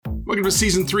Welcome to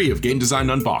Season 3 of Game Design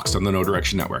Unboxed on the No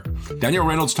Direction Network. Danielle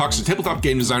Reynolds talks to tabletop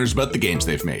game designers about the games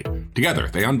they've made. Together,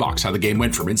 they unbox how the game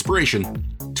went from inspiration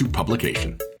to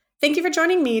publication. Thank you for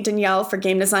joining me, Danielle, for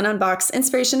Game Design Unboxed,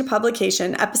 Inspiration to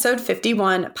Publication, Episode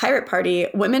 51, Pirate Party,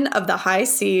 Women of the High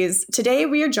Seas. Today,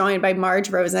 we are joined by Marge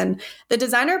Rosen, the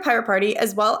designer of Pirate Party,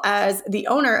 as well as the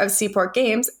owner of Seaport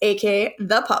Games, aka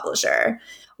the publisher.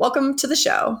 Welcome to the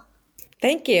show.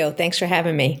 Thank you. Thanks for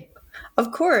having me.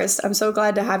 Of course. I'm so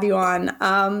glad to have you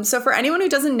on. So for anyone who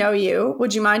doesn't know you,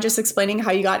 would you mind just explaining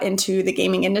how you got into the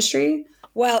gaming industry?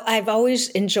 Well, I've always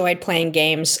enjoyed playing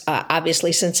games.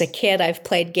 Obviously, since a kid, I've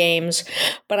played games,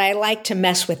 but I like to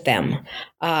mess with them.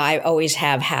 I always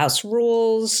have house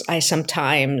rules. I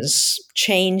sometimes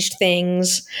change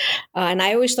things. And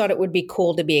I always thought it would be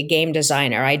cool to be a game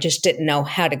designer. I just didn't know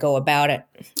how to go about it.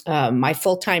 My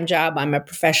full-time job, I'm a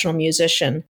professional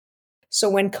musician. So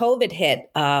when COVID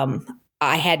hit,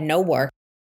 I had no work,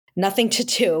 nothing to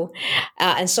do.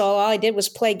 And so all I did was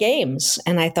play games.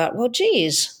 And I thought, well,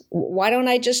 geez, why don't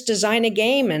I just design a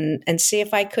game and see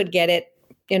if I could get it,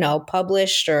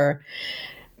 published or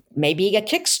maybe a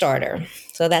Kickstarter.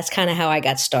 So that's kind of how I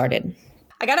got started.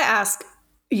 I got to ask,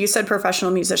 you said professional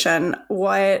musician.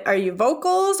 What are you,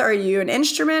 vocals? Are you an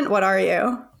instrument? What are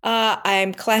you?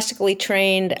 I'm classically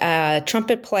trained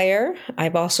trumpet player.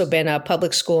 I've also been a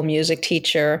public school music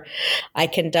teacher. I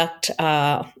conduct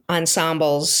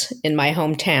ensembles in my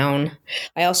hometown.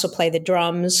 I also play the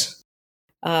drums.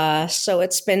 So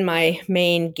it's been my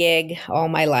main gig all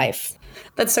my life.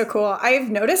 That's so cool. I've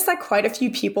noticed that quite a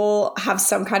few people have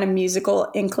some kind of musical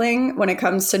inkling when it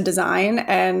comes to design,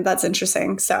 and that's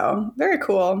interesting. So very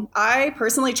cool. I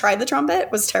personally tried the trumpet,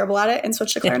 was terrible at it, and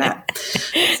switched to clarinet.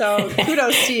 So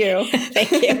kudos to you.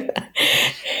 Thank you.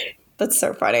 That's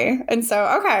so funny. And so,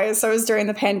 okay, so it was during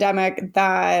the pandemic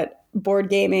that board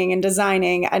gaming and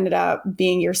designing ended up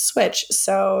being your switch.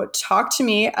 So talk to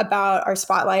me about our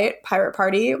spotlight, Pirate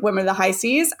Party, Women of the High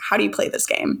Seas. How do you play this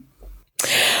game?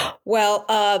 Well,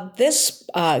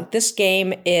 this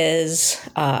game is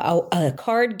a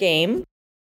card game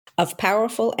of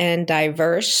powerful and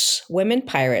diverse women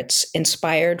pirates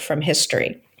inspired from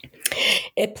history.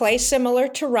 It plays similar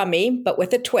to Rummy, but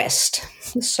with a twist.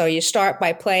 So you start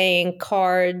by playing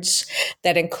cards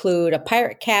that include a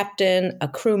pirate captain, a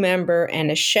crew member,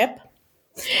 and a ship.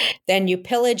 Then you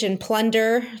pillage and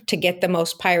plunder to get the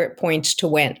most pirate points to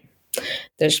win.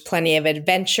 There's plenty of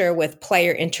adventure with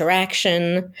player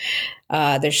interaction.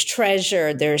 There's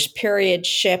treasure. There's period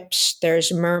ships.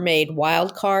 There's mermaid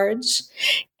wildcards,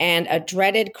 and a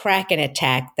dreaded Kraken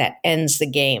attack that ends the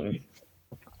game.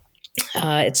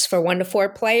 It's for 1 to 4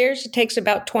 players. It takes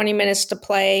about 20 minutes to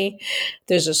play.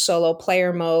 There's a solo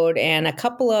player mode and a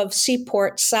couple of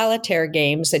Seaport solitaire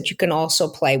games that you can also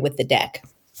play with the deck.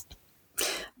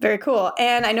 Very cool.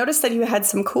 And I noticed that you had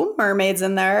some cool mermaids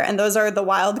in there, and those are the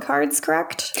wild cards,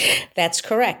 correct? That's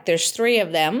correct. There's 3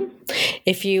 of them.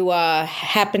 If you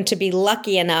happen to be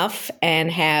lucky enough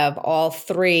and have all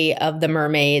 3 of the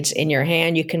mermaids in your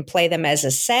hand, you can play them as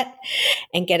a set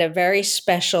and get a very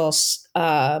special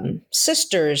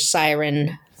Sisters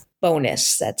Siren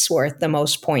bonus that's worth the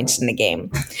most points in the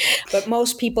game. But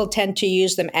most people tend to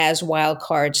use them as wild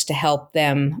cards to help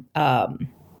them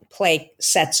play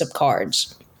sets of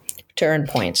cards to earn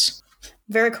points.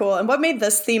 Very cool. And what made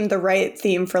this theme the right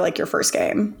theme for your first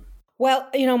game? Well,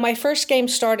 my first game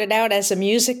started out as a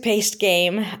music-based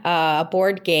game, a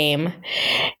board game.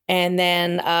 And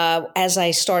then as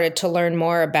I started to learn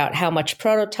more about how much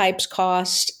prototypes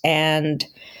cost and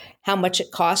how much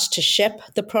it costs to ship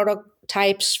the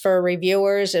prototypes for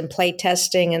reviewers and play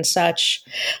testing and such,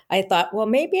 I thought, well,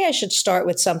 maybe I should start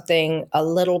with something a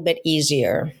little bit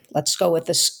easier. Let's go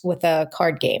with a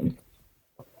card game.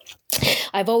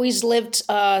 I've always lived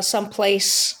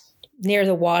someplace near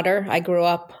the water. I grew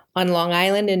up on Long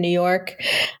Island in New York.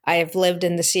 I've lived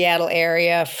in the Seattle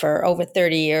area for over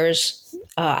 30 years.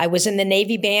 I was in the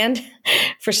Navy band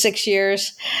for 6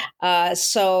 years.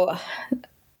 So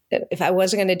if I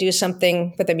wasn't going to do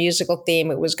something with a musical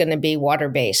theme, it was going to be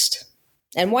water-based.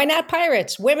 And why not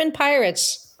pirates? Women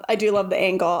pirates. I do love the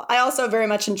angle. I also very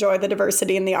much enjoy the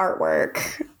diversity in the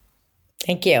artwork.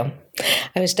 Thank you.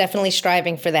 I was definitely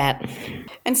striving for that.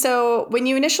 And so when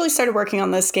you initially started working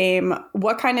on this game,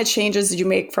 what kind of changes did you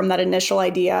make from that initial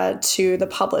idea to the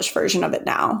published version of it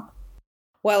now?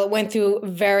 Well, it went through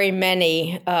very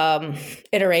many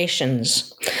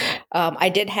iterations. I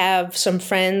did have some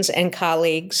friends and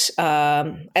colleagues.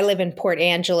 I live in Port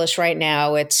Angeles right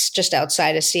now. It's just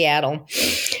outside of Seattle.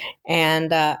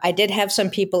 And I did have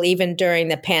some people, even during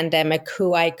the pandemic,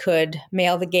 who I could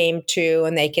mail the game to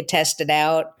and they could test it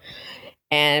out.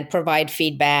 and provide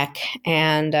feedback.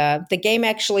 And the game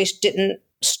actually didn't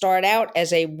start out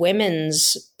as a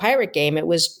women's pirate game. It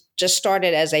was just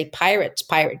started as a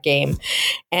pirate game.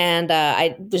 And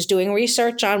I was doing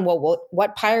research on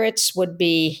what pirates would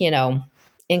be,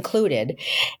 included.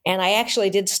 And I actually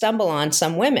did stumble on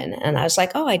some women. And I was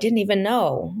like, oh, I didn't even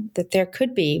know that there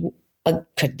could be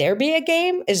could there be a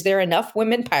game? Is there enough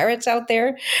women pirates out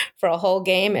there for a whole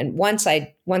game? And once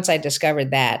I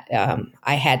discovered that,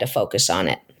 I had to focus on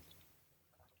it.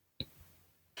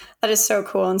 That is so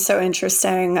cool and so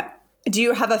interesting. Do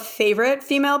you have a favorite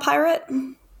female pirate?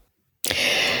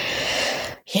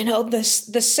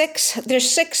 There's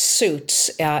 6 suits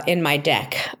in my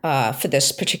deck for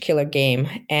this particular game.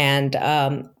 And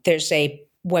there's a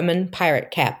women pirate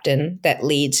captain that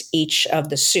leads each of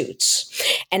the suits.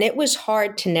 And it was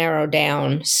hard to narrow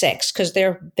down 6 because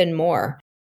there have been more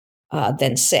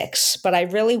than 6. But I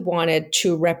really wanted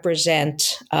to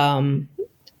represent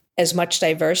as much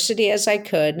diversity as I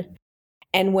could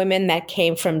and women that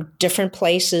came from different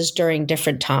places during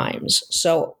different times.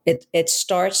 So it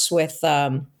starts with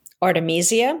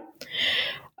Artemisia,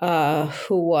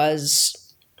 who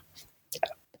was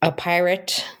a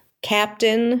pirate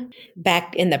captain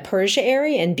back in the Persia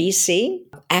area in BC,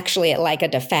 actually like a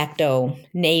de facto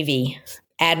Navy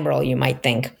admiral, you might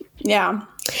think. Yeah.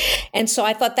 And so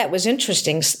I thought that was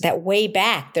interesting that way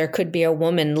back there could be a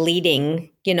woman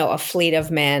leading, a fleet of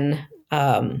men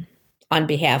on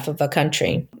behalf of a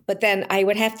country. But then I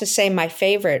would have to say my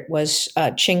favorite was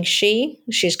Qing Shi.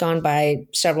 She's gone by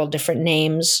several different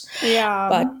names. Yeah.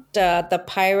 But the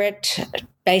pirate,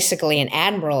 basically an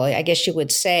admiral, I guess you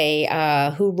would say,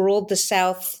 who ruled the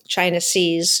South China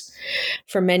Seas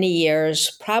for many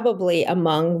years, probably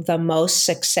among the most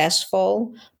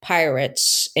successful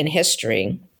pirates in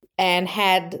history, and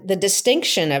had the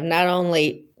distinction of not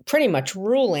only pretty much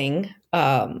ruling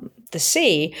the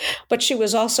sea, but she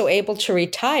was also able to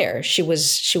retire. She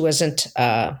wasn't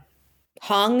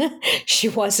hung. She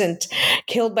wasn't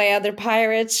killed by other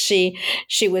pirates. She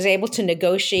was able to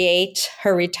negotiate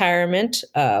her retirement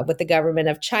with the government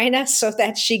of China so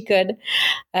that she could,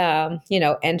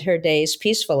 end her days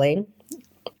peacefully.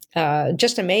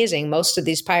 Just amazing. Most of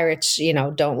these pirates,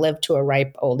 don't live to a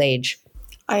ripe old age.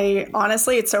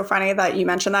 It's so funny that you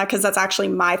mentioned that because that's actually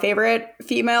my favorite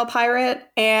female pirate.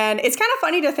 And it's kind of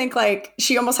funny to think like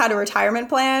she almost had a retirement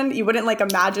plan. You wouldn't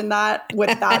imagine that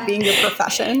with that being your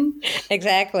profession.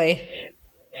 Exactly.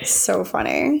 So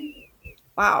funny.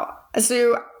 Wow.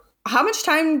 So how much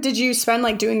time did you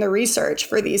spend doing the research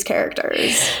for these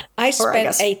characters? I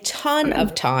spent a ton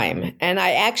of time, and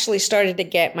I actually started to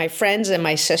get my friends and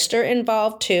my sister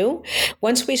involved too.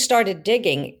 Once we started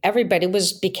digging, everybody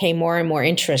became more and more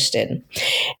interested.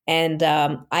 And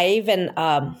I even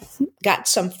got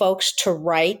some folks to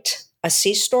write a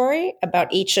sea story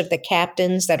about each of the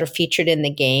captains that are featured in the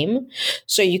game.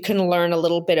 So you can learn a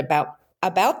little bit about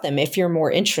them if you're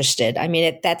more interested. I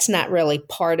mean, that's not really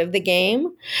part of the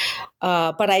game,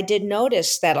 but I did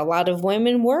notice that a lot of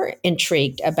women were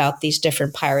intrigued about these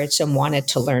different pirates and wanted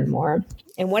to learn more.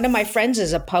 And one of my friends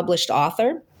is a published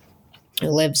author who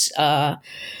lives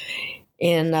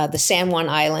in the San Juan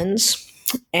Islands,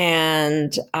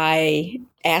 and I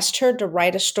asked her to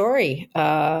write a story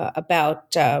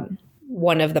about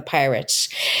one of the pirates.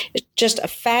 Just a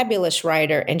fabulous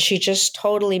writer, and she just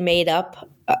totally made up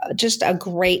just a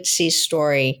great sea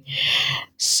story.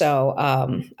 So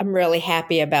I'm really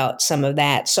happy about some of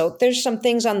that. So there's some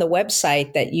things on the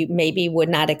website that you maybe would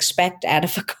not expect out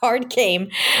of a card game,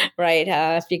 right?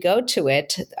 If you go to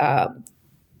it.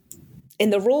 In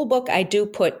the rule book, I do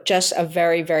put just a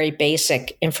very, very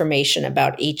basic information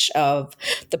about each of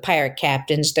the pirate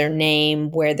captains, their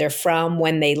name, where they're from,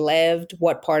 when they lived,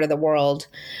 what part of the world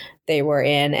they were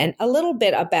in, and a little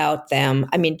bit about them.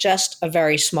 I mean, just a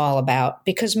very small about,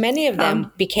 because many of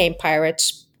them became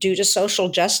pirates due to social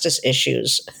justice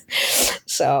issues.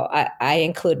 So I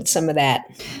included some of that.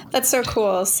 That's so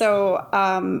cool. So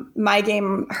my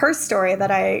game, Her Story, that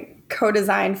I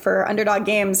co-designed for Underdog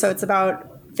Games, so it's about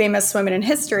famous women in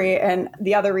history. And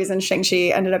the other reason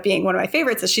Shang-Chi ended up being one of my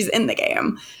favorites is she's in the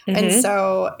game. Mm-hmm. And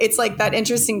so it's that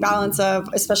interesting balance of,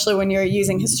 especially when you're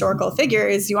using historical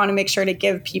figures, you want to make sure to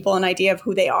give people an idea of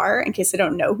who they are in case they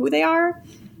don't know who they are.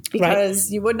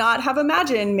 Because you would not have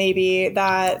imagined maybe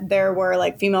that there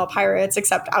were female pirates,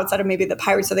 except outside of maybe the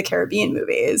Pirates of the Caribbean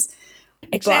movies.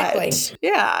 Exactly. But,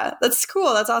 yeah, that's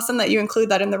cool. That's awesome that you include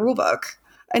that in the rule book.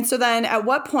 And so then at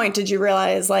what point did you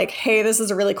realize hey, this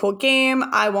is a really cool game.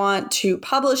 I want to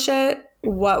publish it.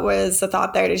 What was the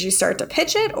thought there? Did you start to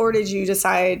pitch it, or did you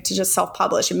decide to just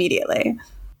self-publish immediately?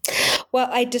 Well,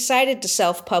 I decided to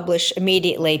self-publish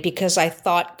immediately because I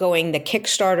thought going the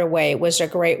Kickstarter way was a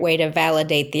great way to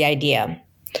validate the idea.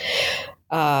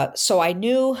 So I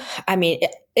knew,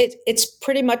 it's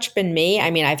pretty much been me. I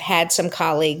mean, I've had some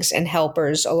colleagues and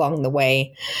helpers along the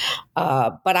way,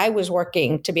 but I was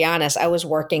working, to be honest, I was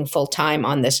working full time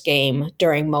on this game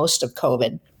during most of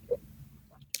COVID.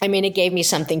 I mean, it gave me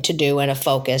something to do and a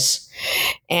focus.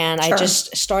 And Sure. I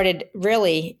just started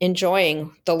really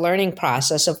enjoying the learning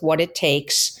process of what it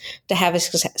takes to have a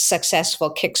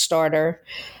successful Kickstarter.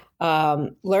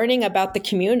 Learning about the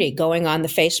community, going on the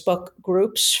Facebook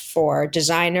groups for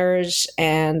designers,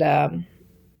 and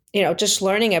just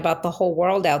learning about the whole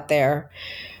world out there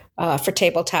for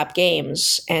tabletop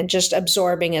games, and just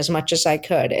absorbing as much as I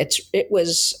could. It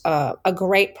was a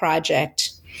great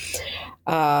project.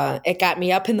 It got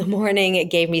me up in the morning.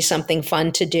 It gave me something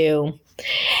fun to do,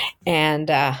 and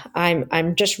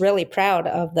I'm just really proud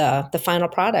of the final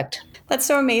product. That's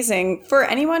so amazing. For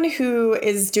anyone who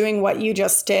is doing what you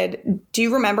just did, do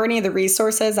you remember any of the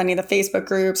resources, any of the Facebook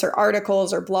groups or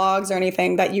articles or blogs or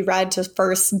anything that you read to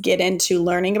first get into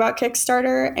learning about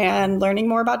Kickstarter and learning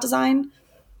more about design?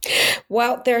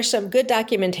 Well, there's some good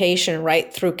documentation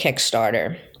right through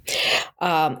Kickstarter.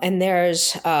 And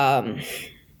there's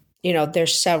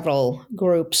several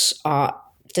groups,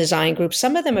 design groups.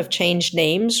 Some of them have changed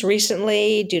names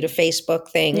recently due to Facebook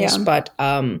things, but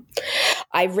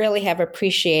I really have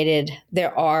appreciated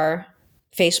there are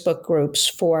Facebook groups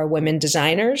for women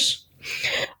designers,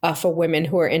 for women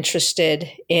who are interested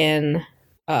in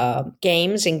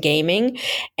games and gaming.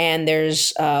 And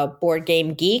there's Board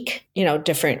Game Geek,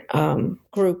 different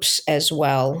groups as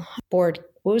well. Board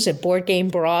Game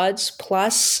Broads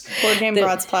Plus? Board Game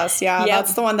Broads Plus, yeah. Yep.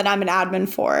 That's the one that I'm an admin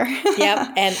for.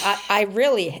 Yep. And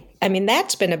I mean,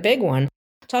 that's been a big one.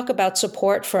 Talk about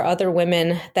support for other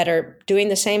women that are doing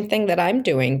the same thing that I'm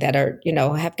doing, that are,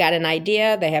 have got an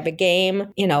idea, they have a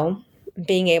game,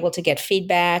 being able to get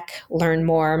feedback, learn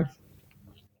more.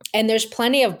 And there's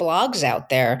plenty of blogs out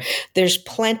there. There's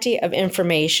plenty of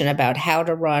information about how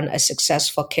to run a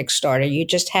successful Kickstarter. You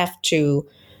just have to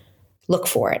look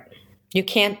for it. You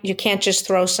can't just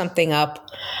throw something up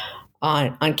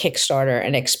on Kickstarter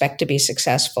and expect to be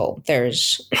successful.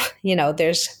 There's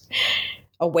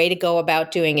a way to go about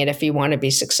doing it if you want to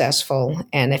be successful.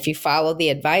 And if you follow the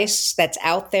advice that's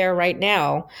out there right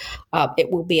now,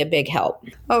 it will be a big help.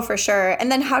 Oh, for sure.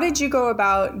 And then how did you go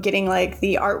about getting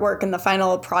the artwork and the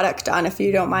final product done, if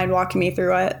you don't mind walking me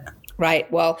through it?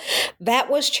 Right. Well, that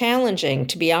was challenging,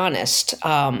 to be honest.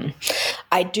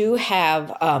 I do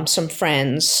have some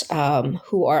friends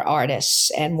who are artists,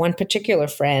 and one particular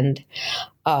friend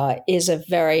is a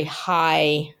very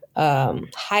highly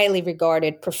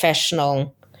regarded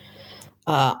professional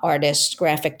artist,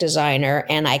 graphic designer,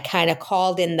 and I kind of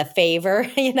called in the favor,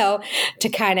 to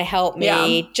kind of help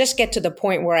me just get to the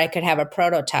point where I could have a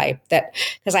prototype,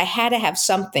 because I had to have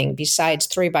something besides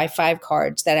 3x5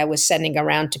 cards that I was sending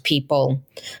around to people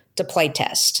to play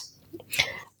test,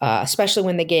 especially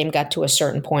when the game got to a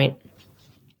certain point.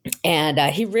 And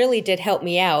he really did help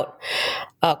me out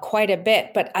quite a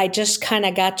bit, but I just kind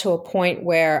of got to a point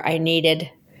where I needed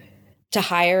to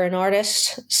hire an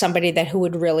artist, somebody who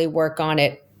would really work on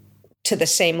it to the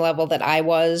same level that I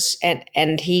was.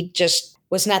 And he just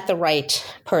was not the right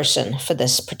person for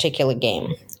this particular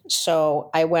game. So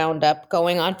I wound up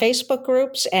going on Facebook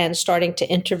groups and starting to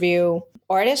interview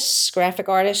artists, graphic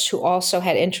artists who also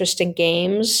had interest in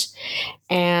games.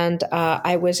 And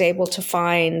I was able to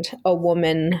find a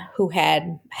woman who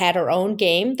had her own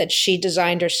game that she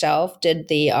designed herself, did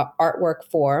the artwork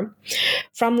for,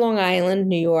 from Long Island,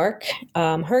 New York.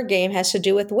 Her game has to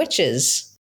do with witches.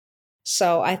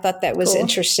 So I thought that was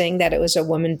interesting that it was a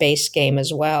woman-based game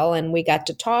as well. And we got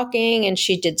to talking, and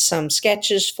she did some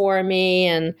sketches for me,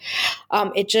 and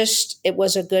it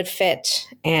was a good fit.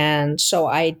 And so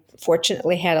I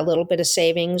fortunately had a little bit of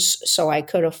savings so I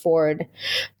could afford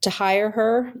to hire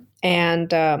her.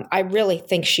 And I really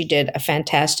think she did a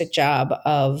fantastic job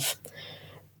of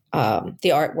the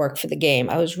artwork for the game.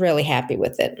 I was really happy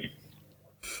with it.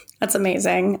 That's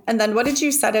amazing. And then what did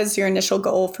you set as your initial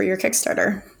goal for your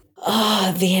Kickstarter?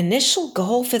 The initial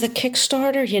goal for the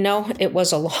Kickstarter, it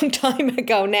was a long time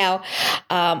ago now.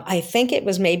 I think it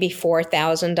was maybe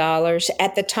 $4,000.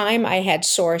 At the time, I had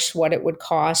sourced what it would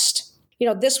cost.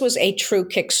 This was a true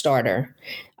Kickstarter.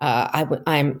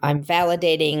 I'm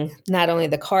validating not only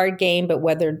the card game, but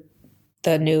whether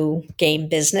the new game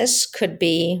business could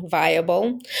be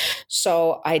viable.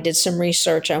 So I did some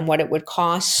research on what it would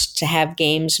cost to have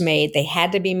games made. They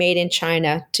had to be made in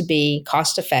China to be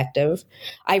cost effective.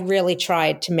 I really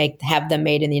tried to have them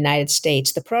made in the United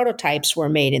States. The prototypes were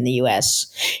made in the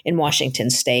US, in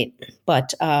Washington State,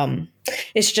 but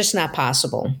it's just not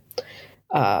possible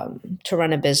to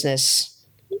run a business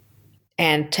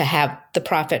and to have the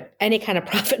profit, any kind of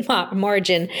profit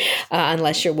margin,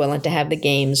 unless you're willing to have the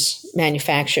games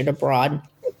manufactured abroad.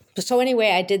 So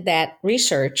anyway, I did that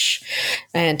research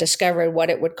and discovered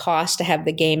what it would cost to have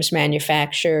the games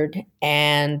manufactured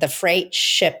and the freight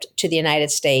shipped to the United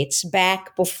States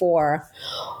back before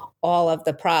all of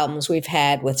the problems we've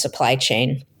had with supply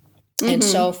chain. Mm-hmm. And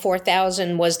so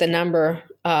 4,000 was the number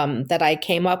that I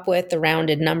came up with, the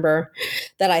rounded number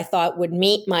that I thought would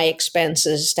meet my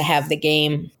expenses to have the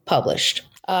game published.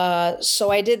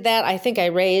 So I did that. I think I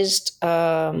raised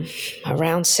around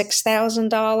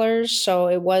 $6,000. So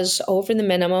it was over the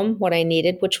minimum, what I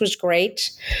needed, which was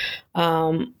great.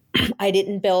 I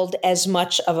didn't build as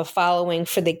much of a following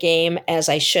for the game as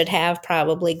I should have,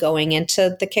 probably going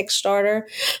into the Kickstarter.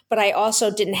 But I also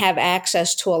didn't have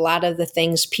access to a lot of the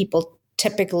things people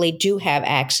typically do have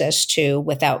access to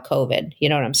without COVID. You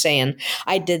know what I'm saying?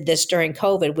 I did this during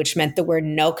COVID, which meant there were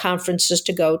no conferences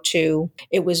to go to.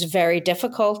 It was very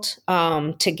difficult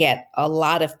to get a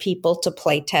lot of people to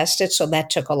play test it. So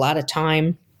that took a lot of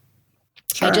time.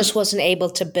 Sure. I just wasn't able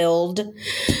to build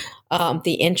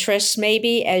the interest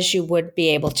maybe as you would be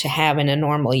able to have in a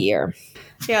normal year.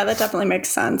 Yeah, that definitely makes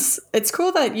sense. It's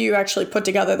cool that you actually put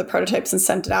together the prototypes and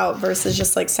sent it out versus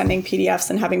just like sending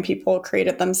PDFs and having people create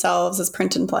it themselves as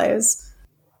print and plays.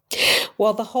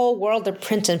 Well, the whole world of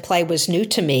print and play was new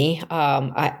to me.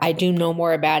 I do know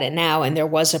more about it now, and there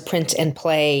was a print and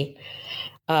play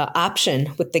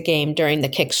option with the game during the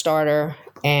Kickstarter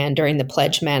and during the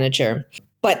Pledge Manager.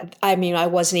 But I mean, I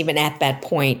wasn't even at that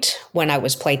point when I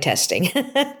was playtesting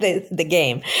the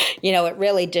game. You know, it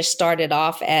really just started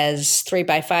off as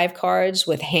 3x5 cards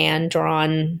with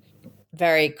hand-drawn,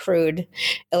 very crude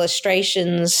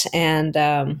illustrations, and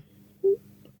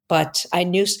but I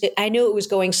knew it was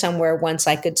going somewhere once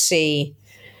I could see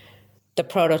the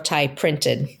prototype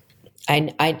printed.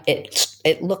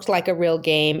 It looked like a real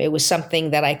game. It was something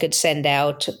that I could send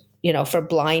out, you know, for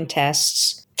blind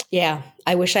tests. Yeah,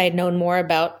 I wish I had known more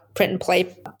about print and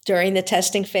play during the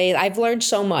testing phase. I've learned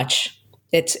so much.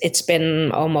 It's been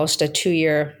almost a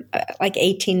 2-year, like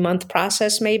 18-month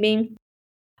process maybe.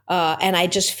 And I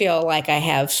just feel like I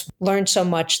have learned so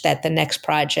much that the next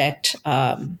project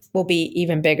will be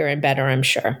even bigger and better, I'm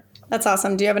sure. That's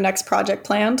awesome. Do you have a next project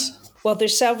planned? Well,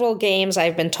 there's several games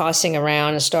I've been tossing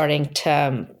around and starting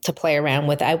to play around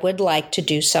with. I would like to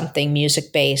do something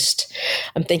music-based.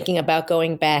 I'm thinking about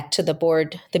going back to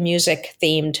the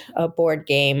music-themed board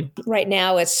game. Right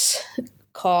now it's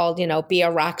called, Be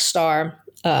a Rock Star.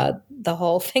 The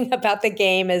whole thing about the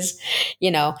game is,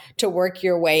 to work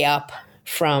your way up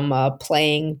from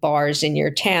playing bars in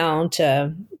your town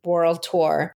to world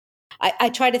tour. I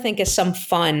try to think of some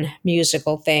fun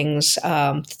musical things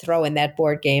to throw in that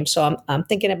board game. So I'm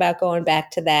thinking about going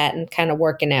back to that and kind of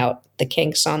working out the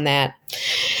kinks on that.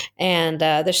 And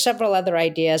there's several other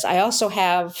ideas. I also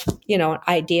have,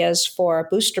 ideas for a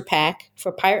booster pack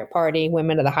for Pirate Party,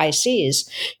 Women of the High Seas.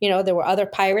 There were other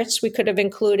pirates we could have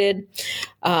included.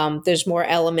 There's more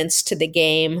elements to the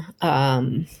game.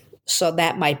 So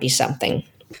that might be something.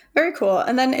 Very cool.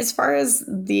 And then as far as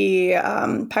the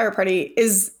Pirate Party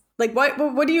is, like,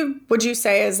 what would you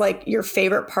say is like your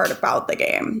favorite part about the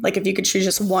game? Like if you could choose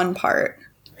just one part.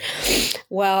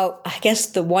 Well, I guess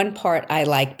the one part I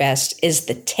like best is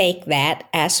the take that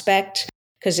aspect,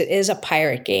 because it is a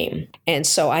pirate game. And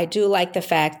so I do like the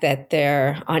fact that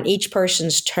there, on each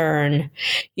person's turn,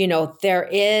 there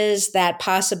is that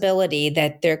possibility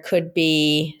that there could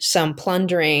be some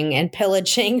plundering and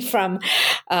pillaging from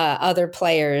other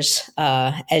players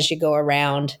as you go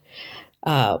around.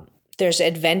 There's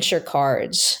adventure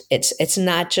cards. It's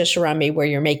not just rummy where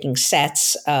you're making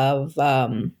sets of,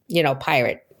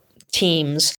 pirate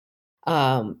teams.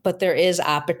 But there is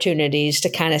opportunities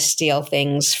to kind of steal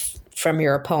things from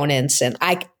your opponents. And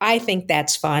I think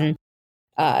that's fun.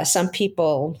 Some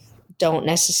people don't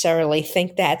necessarily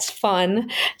think that's fun,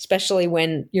 especially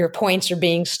when your points are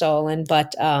being stolen.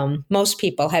 But most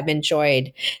people have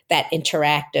enjoyed that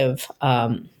interactive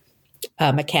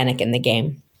mechanic in the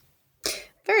game.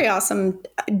 Very awesome.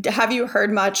 Have you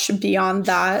heard much beyond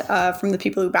that from the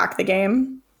people who back the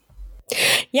game?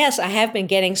 Yes, I have been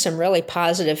getting some really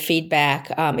positive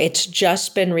feedback. It's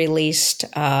just been released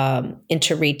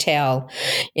into retail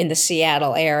in the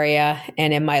Seattle area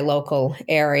and in my local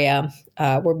area.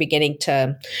 We're beginning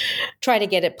to try to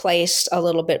get it placed a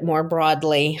little bit more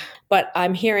broadly, but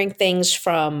I'm hearing things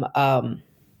from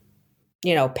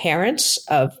parents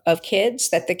of kids,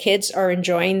 that the kids are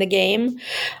enjoying the game,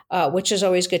 which is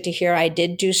always good to hear. I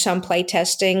did do some play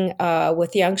testing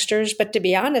with youngsters, but to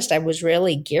be honest, I was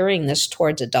really gearing this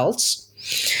towards adults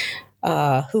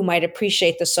who might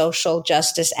appreciate the social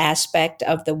justice aspect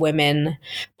of the women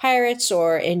pirates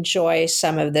or enjoy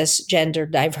some of this gender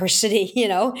diversity,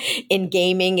 in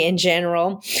gaming in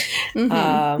general.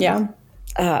 Yeah.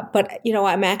 But,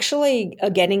 I'm actually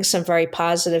getting some very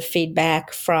positive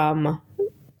feedback from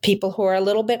people who are a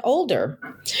little bit older,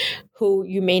 who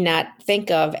you may not think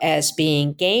of as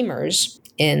being gamers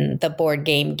in the board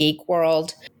game geek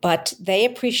world, but they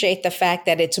appreciate the fact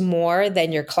that it's more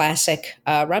than your classic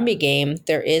rummy game.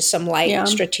 There is some light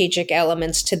strategic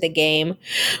elements to the game,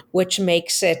 which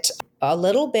makes it a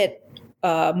little bit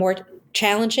more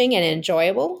challenging and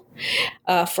enjoyable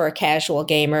for a casual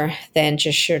gamer than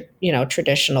just your,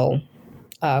 traditional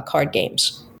card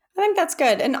games. I think that's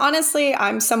good. And honestly,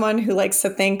 I'm someone who likes to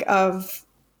think of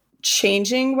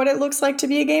changing what it looks like to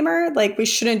be a gamer. Like, we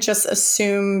shouldn't just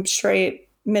assume straight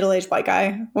middle-aged white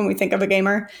guy when we think of a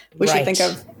gamer. We should think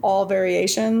of all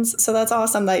variations. So that's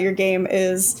awesome that your game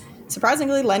is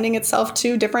surprisingly lending itself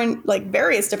to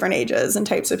various different ages and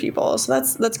types of people. So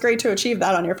that's great to achieve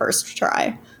that on your first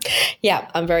try. Yeah,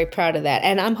 I'm very proud of that.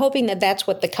 And I'm hoping that that's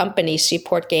what the company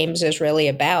Seaport Games is really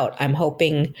about. I'm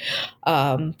hoping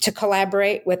to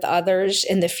collaborate with others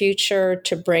in the future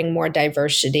to bring more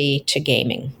diversity to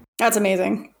gaming. That's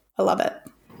amazing. I love it.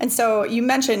 And so you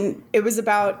mentioned it was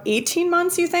about 18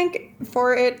 months, you think,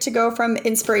 for it to go from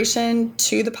inspiration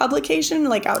to the publication,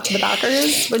 like out to the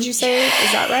backers, would you say?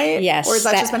 Is that right? Yes. Or has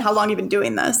that just been how long you've been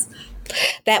doing this?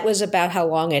 That was about how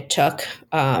long it took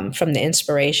from the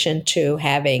inspiration to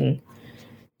having,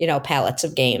 pallets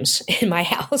of games in my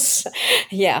house.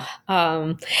 Yeah.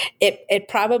 It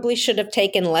probably should have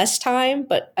taken less time,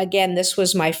 but again, this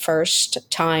was my first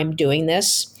time doing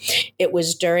this. It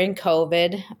was during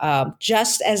COVID,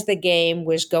 just as the game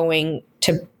was going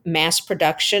to mass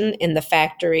production in the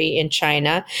factory in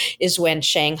China is when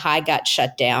Shanghai got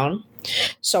shut down.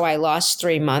 So I lost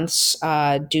 3 months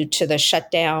due to the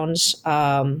shutdowns,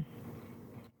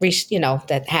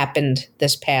 that happened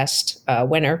this past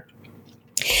winter.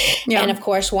 Yeah. And of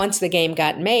course, once the game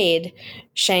got made,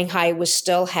 Shanghai was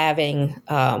still having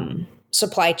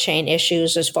supply chain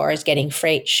issues as far as getting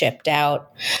freight shipped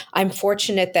out. I'm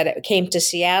fortunate that it came to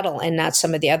Seattle and not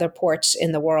some of the other ports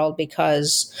in the world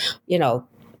because,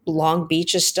 Long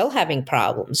Beach is still having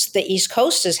problems. The East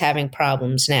Coast is having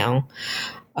problems now.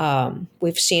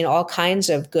 We've seen all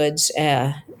kinds of goods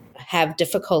have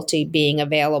difficulty being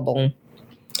available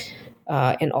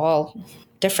in all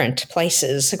different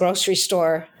places, a grocery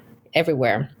store,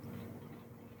 everywhere.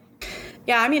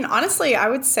 Yeah, I mean, honestly, I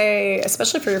would say,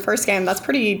 especially for your first game, that's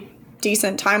pretty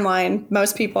decent timeline.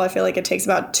 Most people, I feel like it takes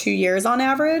about 2 years on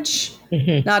average.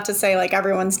 Mm-hmm. Not to say like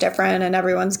everyone's different and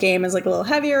everyone's game is like a little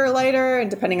heavier or lighter and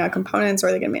depending on components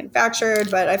where they get manufactured,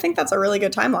 but I think that's a really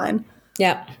good timeline.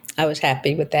 Yeah, I was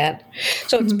happy with that.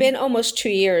 So it's been almost 2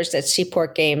 years that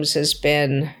Seaport Games has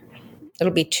been.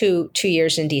 It'll be two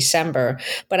years in December,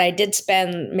 but I did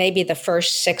spend maybe the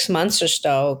first 6 months or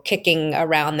so kicking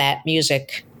around that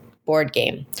music board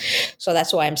game. So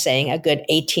that's why I'm saying a good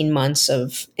 18 months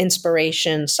of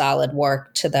inspiration, solid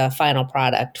work to the final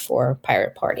product for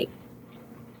Pirate Party.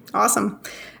 Awesome.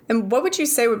 And what would you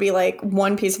say would be like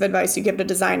one piece of advice you give to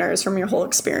designers from your whole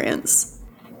experience?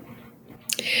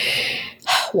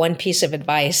 One piece of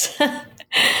advice.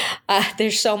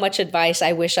 There's so much advice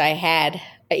I wish I had.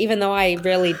 Even though I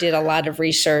really did a lot of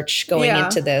research going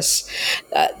into this,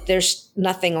 there's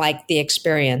nothing like the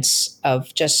experience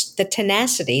of just the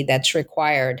tenacity that's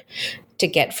required to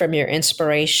get from your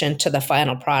inspiration to the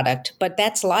final product. But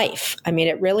that's life. I mean,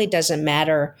 it really doesn't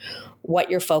matter what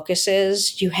your focus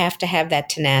is. You have to have that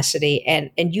tenacity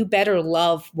and you better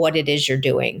love what it is you're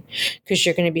doing because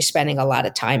you're going to be spending a lot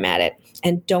of time at it.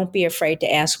 And don't be afraid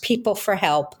to ask people for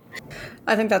help.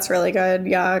 I think that's really good.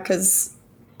 Yeah, because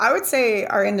I would say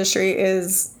our industry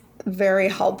is very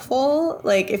helpful.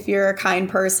 Like if you're a kind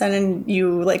person and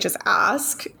you like just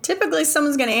ask, typically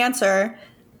someone's going to answer.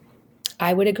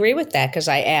 I would agree with that because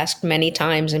I asked many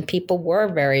times and people were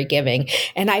very giving.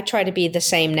 And I try to be the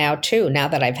same now too, now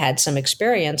that I've had some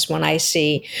experience. When I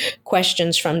see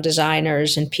questions from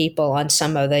designers and people on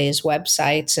some of these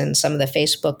websites and some of the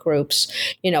Facebook groups,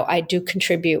 I do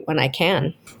contribute when I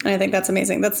can. And I think that's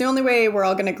amazing. That's the only way we're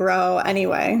all going to grow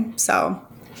anyway. So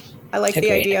I like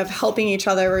the idea of helping each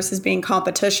other versus being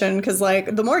competition, because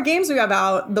the more games we have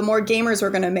out, the more gamers we're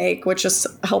going to make, which just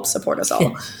helps support us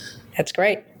all. That's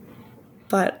great.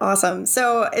 But awesome.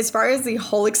 So as far as the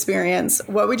whole experience,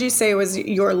 what would you say was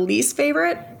your least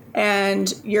favorite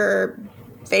and your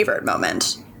favorite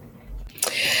moment?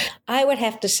 I would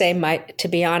have to say, to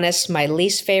be honest, my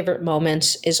least favorite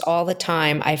moments is all the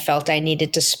time I felt I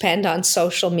needed to spend on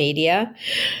social media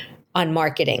on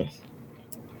marketing.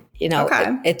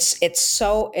 Okay. It's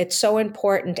so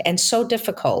important and so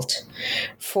difficult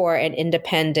for an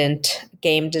independent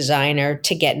game designer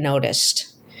to get noticed.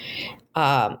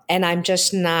 And I'm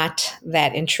just not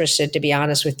that interested, to be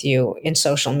honest with you, in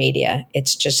social media.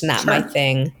 It's just not my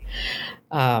thing.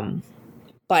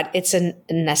 But it's a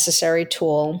necessary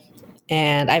tool,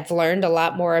 and I've learned a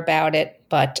lot more about it.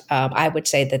 But I would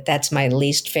say that that's my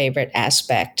least favorite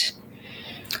aspect.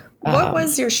 What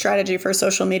was your strategy for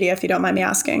social media, if you don't mind me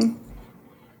asking?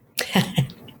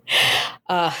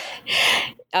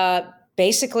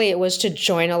 Basically, it was to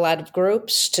join a lot of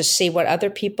groups, to see what other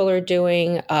people are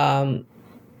doing,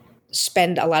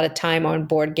 spend a lot of time on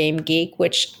Board Game Geek,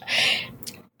 which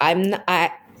I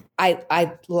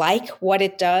like what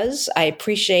it does. I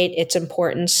appreciate its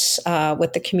importance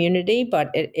with the community,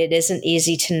 but it isn't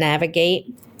easy to navigate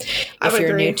if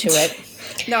you're new to it.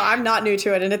 No, I'm not new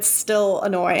to it, and it's still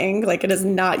annoying. It is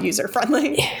not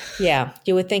user-friendly. Yeah,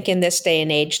 you would think in this day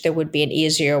and age there would be an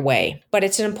easier way, but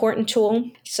it's an important tool.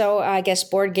 So I guess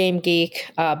Board Game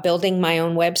Geek, building my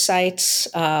own websites,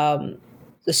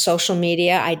 the social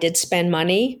media, I did spend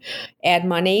add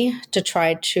money to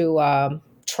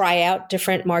try out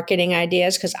different marketing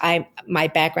ideas because my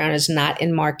background is not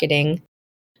in marketing.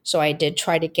 So I did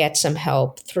try to get some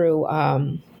help through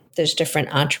there's different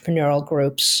entrepreneurial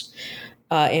groups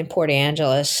in Port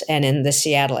Angeles and in the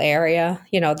Seattle area,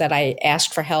 that I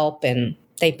asked for help and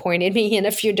they pointed me in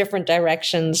a few different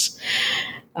directions.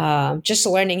 Just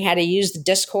learning how to use the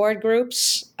Discord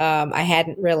groups. I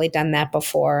hadn't really done that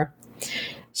before.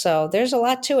 So there's a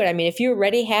lot to it. I mean, if you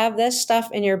already have this stuff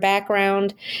in your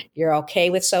background, you're okay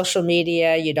with social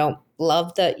media, you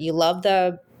love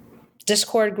the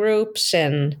Discord groups,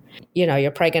 and,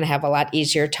 you're probably going to have a lot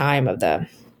easier time of the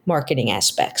marketing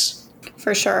aspects.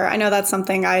 For sure. I know that's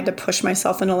something I had to push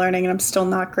myself into learning, and I'm still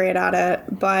not great at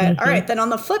it. But all right, then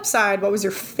on the flip side, what was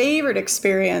your favorite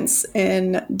experience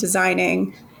in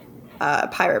designing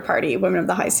Pirate Party, Women of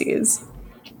the High Seas?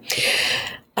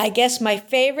 I guess my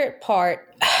favorite part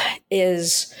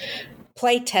is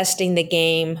play testing the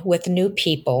game with new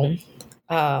people.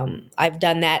 I've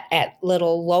done that at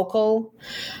little local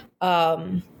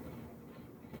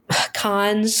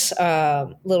cons,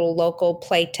 little local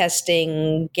play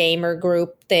testing gamer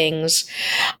group things.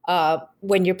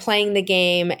 When you're playing the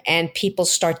game and people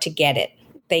start to get it,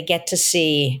 they get to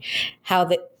see how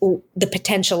the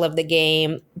potential of the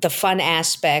game, the fun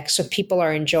aspects, so people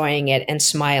are enjoying it and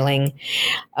smiling.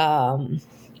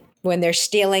 When they're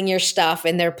stealing your stuff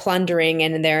and they're plundering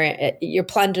and you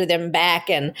plunder them back,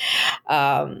 and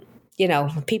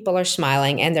people are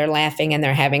smiling and they're laughing and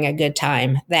they're having a good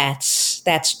time.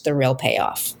 That's the real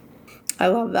payoff. I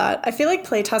love that. I feel like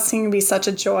playtesting can be such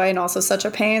a joy and also such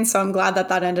a pain. So I'm glad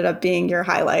that ended up being your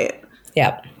highlight.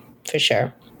 Yep, for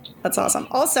sure. That's awesome.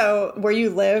 Also, where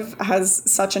you live has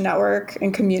such a network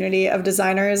and community of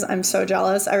designers. I'm so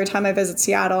jealous. Every time I visit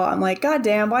Seattle, I'm like, God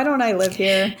damn, why don't I live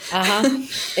here?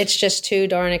 It's just too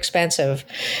darn expensive.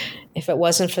 If it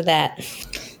wasn't for that.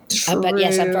 But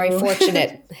yes, I'm very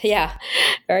fortunate. Yeah,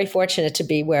 very fortunate to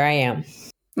be where I am.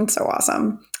 That's so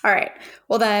awesome. All right.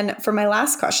 Well, then for my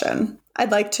last question,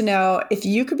 I'd like to know if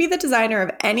you could be the designer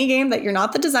of any game that you're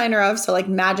not the designer of. So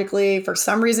magically, for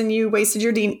some reason, you wasted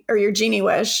your genie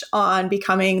wish on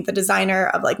becoming the designer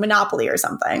of Monopoly or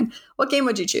something. What game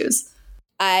would you choose?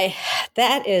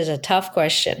 That is a tough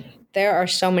question. There are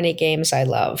so many games I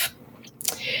love.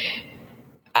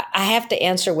 I have to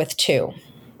answer with two.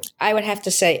 I would have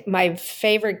to say my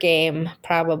favorite game,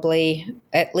 probably,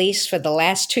 at least for the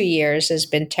last 2 years, has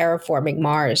been Terraforming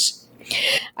Mars.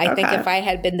 I think if I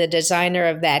had been the designer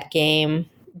of that game,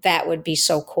 that would be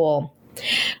so cool.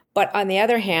 But on the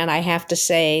other hand, I have to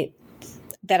say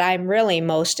that I'm really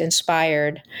most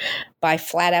inspired by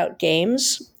Flat Out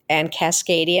Games and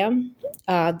Cascadia.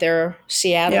 Their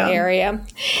Seattle area.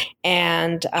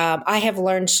 And I have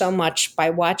learned so much by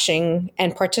watching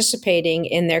and participating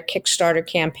in their Kickstarter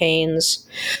campaigns.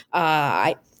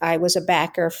 I was a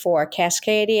backer for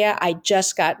Cascadia. I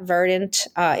just got Verdant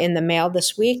in the mail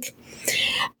this week.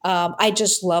 I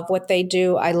just love what they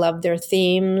do. I love their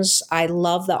themes. I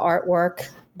love the artwork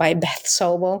by Beth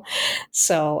Sobel.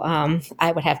 So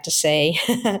I would have to say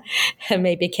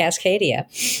maybe Cascadia.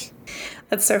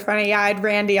 That's so funny. Yeah, I had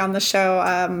Randy on the show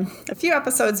a few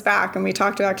episodes back, and we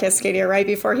talked about Cascadia right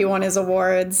before he won his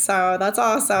awards. So that's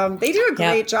awesome. They do a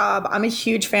great job. I'm a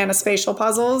huge fan of spatial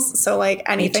puzzles. So like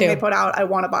anything they put out, I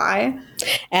want to buy.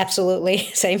 Absolutely.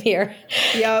 Same here.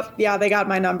 Yep. Yeah, they got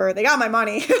my number. They got my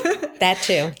money. That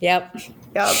too. Yep.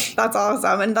 Yep, that's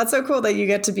awesome. And that's so cool that you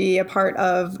get to be a part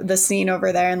of the scene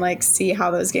over there and like see how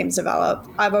those games develop.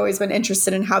 I've always been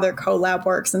interested in how their collab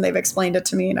works, and they've explained it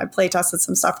to me, and I've play tested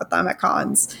some stuff with them at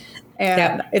cons.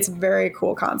 And it's a very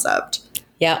cool concept.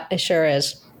 Yeah, it sure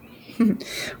is.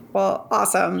 Well,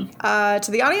 awesome. To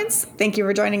the audience, thank you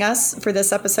for joining us for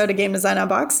this episode of Game Design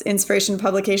Unboxed, Inspiration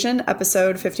Publication,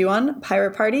 episode 51,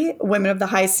 Pirate Party, Women of the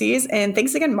High Seas. And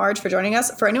thanks again, Marge, for joining us.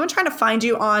 For anyone trying to find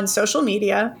you on social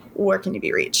media, where can you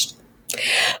be reached?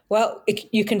 Well,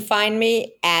 you can find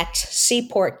me at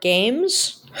Seaport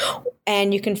Games,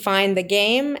 and you can find the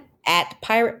game at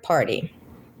Pirate Party.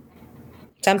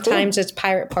 Sometimes it's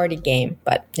Pirate Party Game,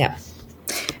 but yeah.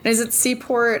 And is it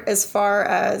Seaport as far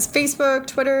as Facebook,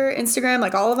 Twitter, Instagram,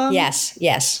 like all of them?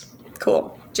 Yes.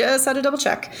 Cool. Just had to double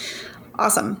check.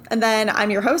 Awesome. And then I'm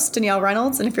your host, Danielle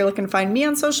Reynolds. And if you're looking to find me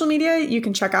on social media, you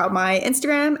can check out my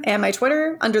Instagram and my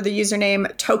Twitter under the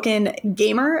username Token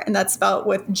Gamer. And that's spelled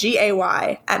with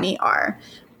GAYMER.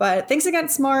 But thanks again,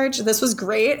 Marge. This was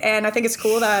great. And I think it's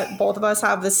cool that both of us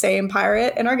have the same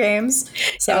pirate in our games.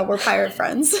 So we're pirate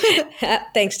friends.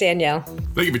 Thanks, Danielle.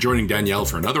 Thank you for joining Danielle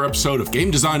for another episode of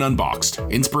Game Design Unboxed,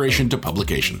 Inspiration to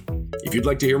Publication. If you'd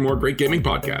like to hear more great gaming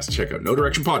podcasts, check out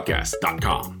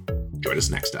NoDirectionPodcast.com. Join us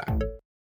next time.